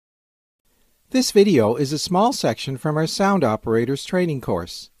This video is a small section from our Sound Operators training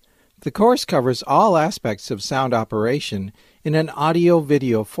course. The course covers all aspects of sound operation in an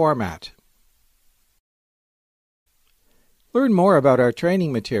audio-video format. Learn more about our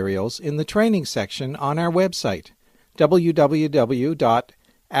training materials in the training section on our website,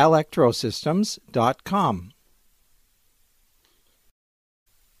 www.electrosystems.com.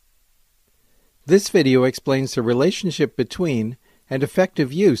 This video explains the relationship between and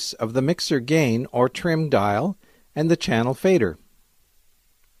effective use of the mixer gain or trim dial and the channel fader.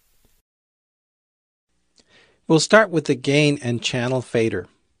 We'll start with the gain and channel fader.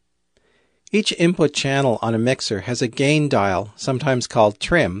 Each input channel on a mixer has a gain dial, sometimes called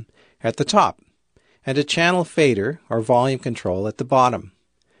trim, at the top, and a channel fader or volume control at the bottom.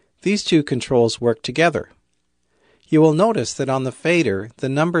 These two controls work together. You will notice that on the fader, the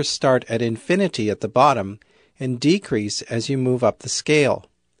numbers start at infinity at the bottom and decrease as you move up the scale.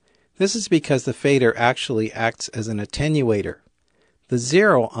 This is because the fader actually acts as an attenuator. The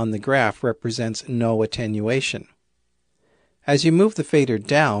 0 on the graph represents no attenuation. As you move the fader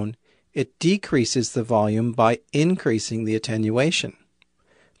down, it decreases the volume by increasing the attenuation.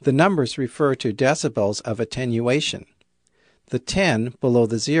 The numbers refer to decibels of attenuation. The 10 below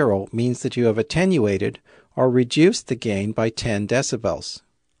the 0 means that you have attenuated or reduced the gain by 10 decibels.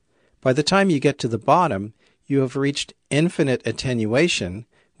 By the time you get to the bottom, you have reached infinite attenuation,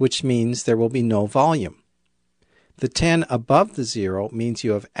 which means there will be no volume. The 10 above the 0 means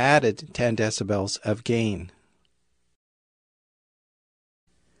you have added 10 decibels of gain.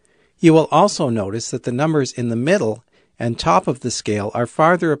 You will also notice that the numbers in the middle and top of the scale are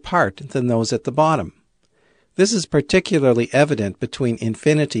farther apart than those at the bottom. This is particularly evident between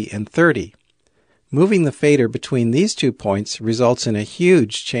infinity and 30. Moving the fader between these 2 points results in a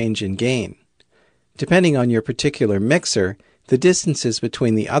huge change in gain. Depending on your particular mixer, the distances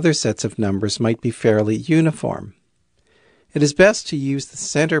between the other sets of numbers might be fairly uniform. It is best to use the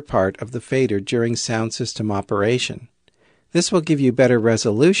center part of the fader during sound system operation. This will give you better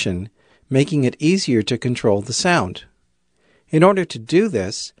resolution, making it easier to control the sound. In order to do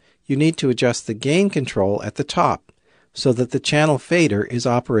this, you need to adjust the gain control at the top so that the channel fader is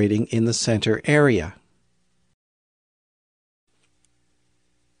operating in the center area.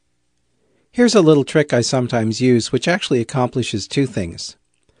 Here's a little trick I sometimes use which actually accomplishes 2 things.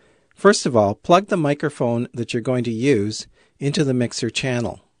 First of all, plug the microphone that you're going to use into the mixer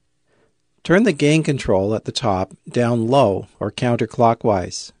channel. Turn the gain control at the top down low or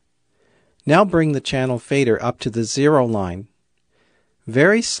counterclockwise. Now bring the channel fader up to the 0 line.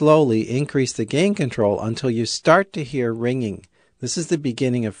 Very slowly increase the gain control until you start to hear ringing. This is the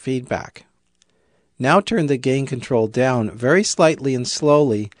beginning of feedback. Now turn the gain control down very slightly and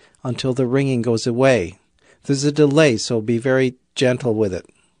slowly until the ringing goes away. There's a delay, so be very gentle with it.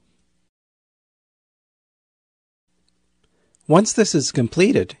 Once this is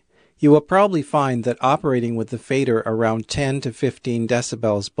completed, you will probably find that operating with the fader around 10 to 15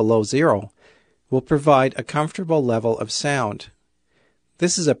 decibels below 0 will provide a comfortable level of sound.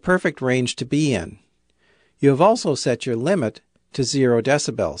 This is a perfect range to be in. You have also set your limit to 0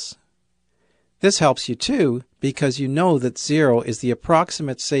 decibels. This helps you too because you know that 0 is the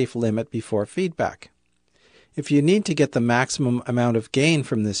approximate safe limit before feedback. If you need to get the maximum amount of gain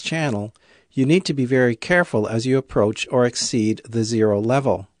from this channel, you need to be very careful as you approach or exceed the 0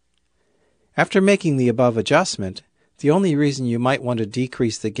 level. After making the above adjustment, the only reason you might want to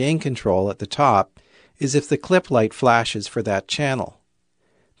decrease the gain control at the top is if the clip light flashes for that channel.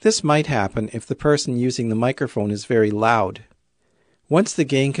 This might happen if the person using the microphone is very loud. Once the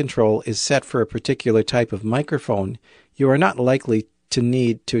gain control is set for a particular type of microphone, you are not likely to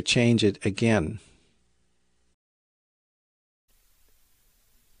need to change it again.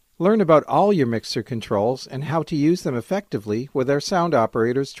 Learn about all your mixer controls and how to use them effectively with our Sound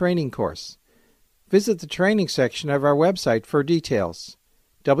Operators training course. Visit the training section of our website for details,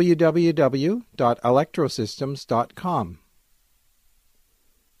 www.electrosystems.com.